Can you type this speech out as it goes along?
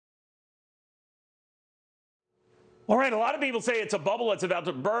All right, a lot of people say it's a bubble that's about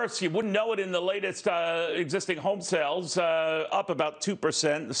to burst. You wouldn't know it in the latest existing home sales, up about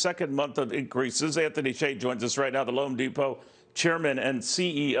 2%, the second month of increases. Anthony Hsieh joins us right now, the loanDepot chairman and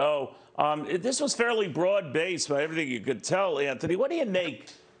CEO. This was fairly broad-based by everything you could tell, Anthony. What do you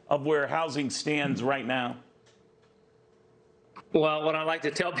make of where housing stands right now? Well, what I like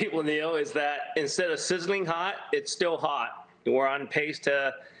to tell people, Neil, is that instead of sizzling hot, it's still hot. We're on pace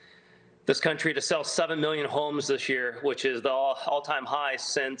to this country to sell 7 million homes this year, which is the all-time high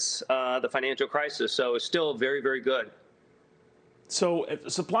since the financial crisis. So it's still very, very good. So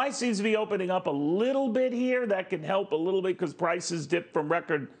supply seems to be opening up a little bit here. That can help a little bit because prices dipped from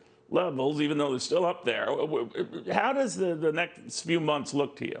record levels, even though they're still up there. How does the next few months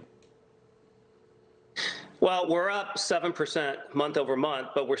look to you? Well, we're up 7% month over month,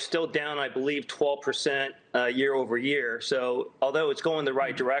 but we're still down, I believe, 12% year over year. So although it's going the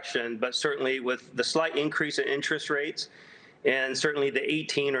right direction, but certainly with the slight increase in interest rates and certainly the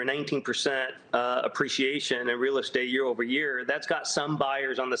 18 or 19% appreciation in real estate year over year, that's got some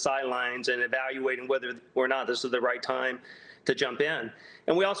buyers on the sidelines and evaluating whether or not this is the right time to jump in.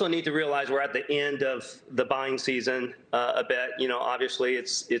 And we also need to realize we're at the end of the buying season a bit. You know, obviously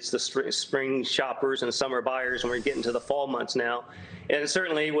it's the spring shoppers and summer buyers, and we're getting to the fall months now. And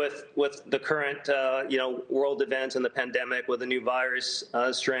certainly with the current world events and the pandemic with the new virus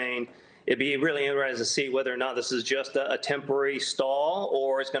strain, it'd be really interesting to see whether or not this is just a temporary stall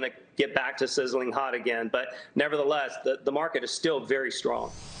or it's going to get back to sizzling hot again. But nevertheless, the market is still very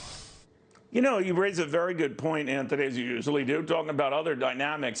strong. You know, you raise a very good point, Anthony, as you usually do, talking about other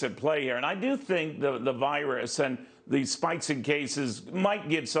dynamics at play here. And I do think the virus and the spikes in cases might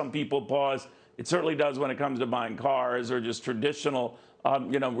give some people pause. It certainly does when it comes to buying cars or just traditional,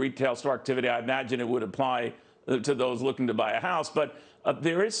 retail store activity. I imagine it would apply to those looking to buy a house. But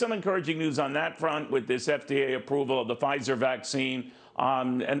there is some encouraging news on that front with this FDA approval of the Pfizer vaccine.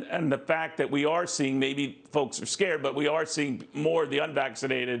 And the fact that we are seeing, maybe folks are scared, but we are seeing more of the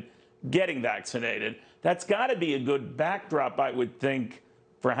unvaccinated getting vaccinated. That's got to be a good backdrop, I would think,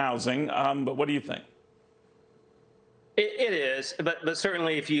 for housing. But what do you think? It is, but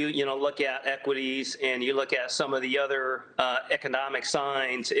certainly if you look at equities and you look at some of the other economic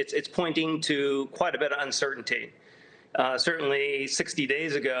signs, it's pointing to quite a bit of uncertainty. Certainly 60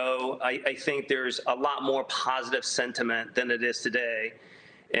 days ago, I think there's a lot more positive sentiment than it is today.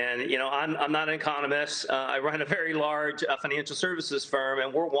 And, I'm not an economist. I run a very large financial services firm,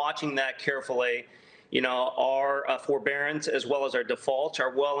 and we're watching that carefully. Our forbearance as well as our defaults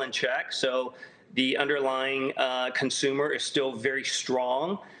are well in check. So the underlying consumer is still very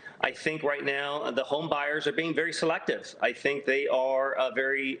strong. I think right now the home buyers are being very selective. I think they are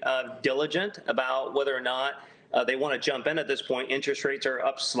very diligent about whether or not they want to jump in at this point. Interest rates are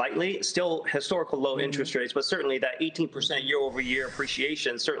up slightly, still historical low interest rates, but certainly that 18% year over year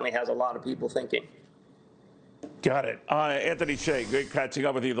appreciation certainly has a lot of people thinking. Got it. Anthony Hsieh, great catching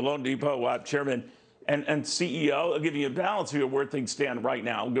up with you, the loanDepot chairman and CEO. I'll give you a balance here where things stand right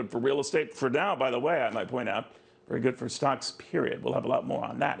now. Good for real estate for now, by the way, I might point out. Very good for stocks, period. We'll have a lot more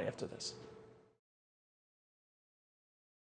on that after this.